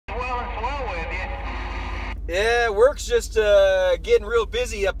Yeah, work's just getting real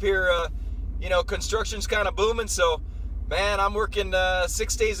busy up here. You know, construction's kind of booming, so, man, I'm working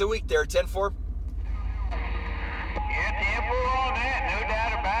 6 days a week there, 10-4. Yeah, 10-4 on that, no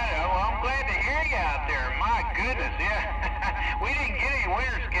doubt about it. Well, I'm glad to hear you out there. My goodness, yeah. We didn't get any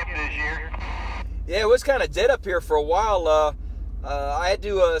winter skip this year. Yeah, it was kind of dead up here for a while. I had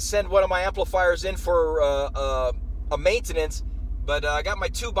to send one of my amplifiers in for a maintenance, but I got my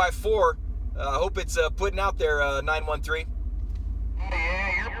 2x4. I hope it's putting out there, 913.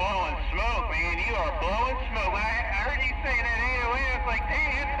 Yeah, you're blowing smoke, man. You are blowing smoke. I heard you saying that 808. I was like,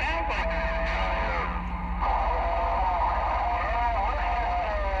 dang, it sounds like...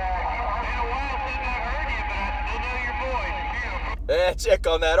 It's been a while since I've heard you, but I still know your voice. Check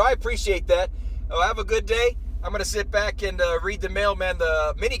on that. Oh, I appreciate that. Oh, have a good day. I'm going to sit back and read the mail, man.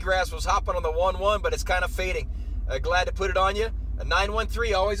 The mini grass was hopping on the 1-1, but it's kind of fading. Glad to put it on you. A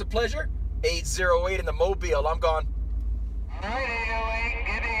 913, always a pleasure. 808 in the Mobile. I'm gone. All right, 808.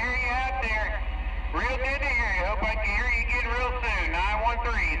 Good to hear you out there. Real good to hear you. Hope I can hear you again real soon.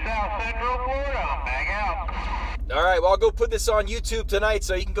 913, South Central Florida. I'm back out. All right, well, I'll go put this on YouTube tonight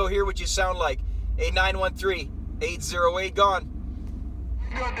so you can go hear what you sound like. 913, 808, gone.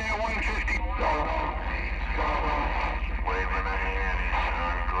 You got that 150. Waving a hand, he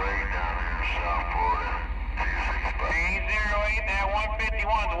sounds great down here in South Florida. 808, that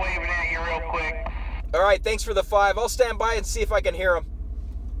 151's waving at you real quick. All right, thanks for the 5. I'll stand by and see if I can hear him.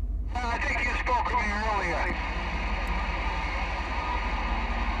 I think you spoke to me earlier.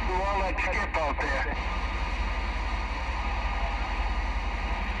 Do all that skip out there.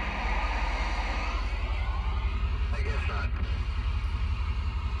 I guess not.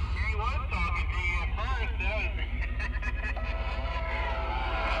 He was talking to you at first, though.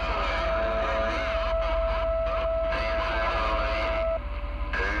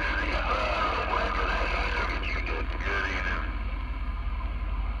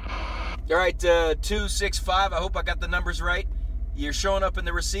 All right, 265. I hope I got the numbers right. You're showing up in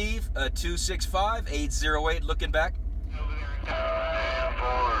the receive. 265, 808. Looking back.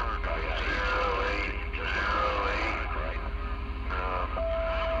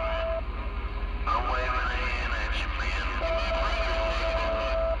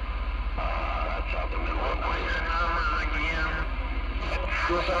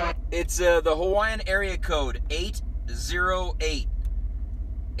 It's the Hawaiian area code 808.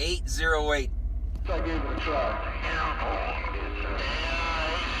 808. I gave it a try.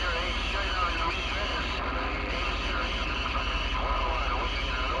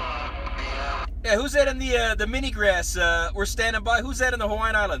 Yeah, who's that in the mini grass? We're standing by. Who's that in the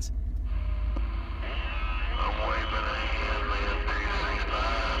Hawaiian Islands? I'm waving a hand, man. 365.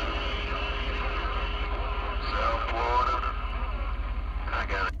 South Florida. I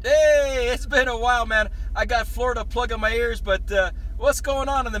got it. Hey, it's been a while, man. I got Florida plugging my ears, but what's going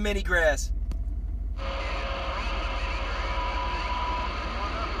on in the mini grass?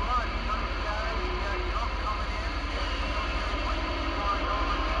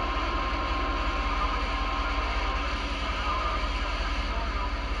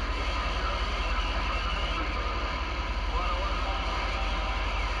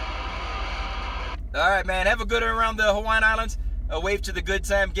 All right, man. Have a good one around the Hawaiian Islands. Wave to the Good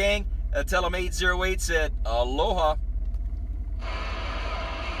Time Gang. Tell them 808 said aloha.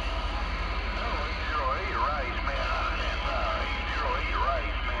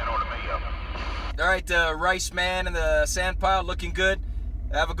 All right, Rice Man in the sand pile, looking good.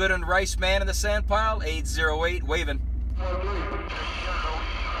 Have a good one, Rice Man in the sand pile. 808, waving.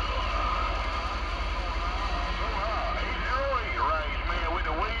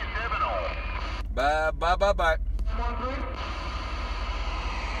 Bye, bye, bye, bye.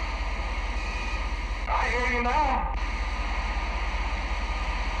 I hear you now.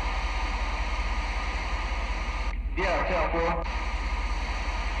 Yeah, tell 4.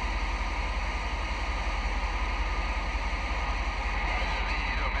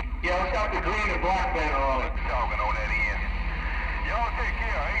 Yeah, it's got the green and black banner on it. Talking on that end. Y'all take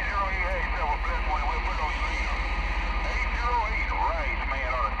care. 808, have a blessed one. We'll put on you later. 808, Rice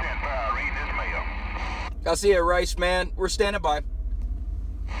Man on a 10 power. Read this mail. I'll see you, Rice Man. We're standing by.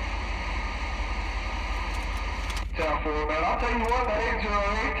 Tell 4, man. I'll tell you what, that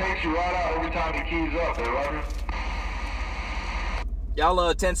 808 takes you right out every time he keys up there, Roger. Y'all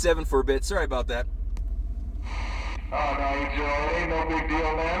 10-7 for a bit. Sorry about that. Oh, no, 808 ain't no big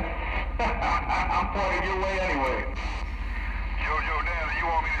deal, man. I'm pointing your way anyway. Jojo Dana, you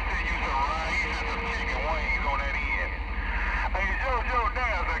want me to send you some rice and some chicken wings on that end? Hey, Jojo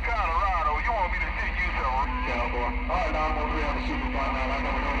Dana in Colorado, you want me to send you some... Tell 4. All right, now I'm over here on the Superfly now. I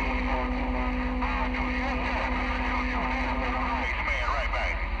never know